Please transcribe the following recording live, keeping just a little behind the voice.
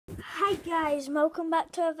Hi guys, welcome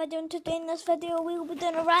back to a video, and today in this video we will be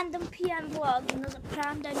doing a random PM vlog, and there's a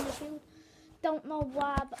pram down the field. Don't know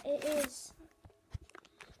why, but it is.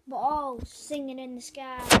 We're all singing in the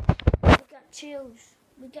sky. We got chills,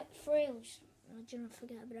 we got thrills. I didn't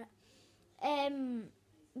forget about that.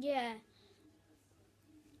 Yeah.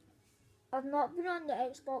 I've not been on the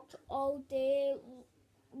Xbox all day.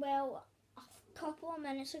 Well, a couple of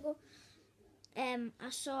minutes ago, I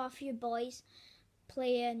saw a few boys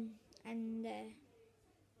playing and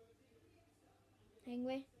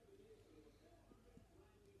anyway.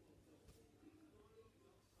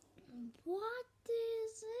 What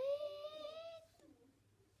is it?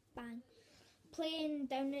 Bang. Playing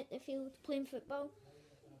down at the field, playing football.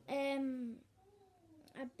 I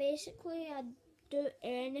do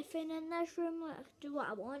anything in this room. Like, I do what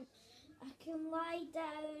I want. I can lie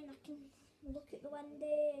down, I can look at the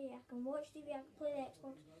window, I can watch TV, I can play the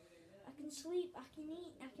Xbox, I can sleep, I can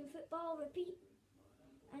eat, I can football, repeat.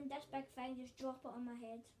 And this big thing, just drop it on my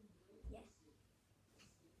head. Yeah.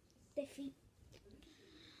 Defeat.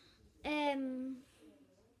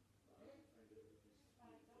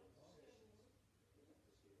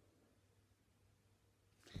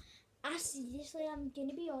 I'm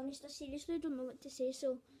gonna be honest, I seriously don't know what to say,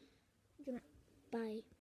 so bye.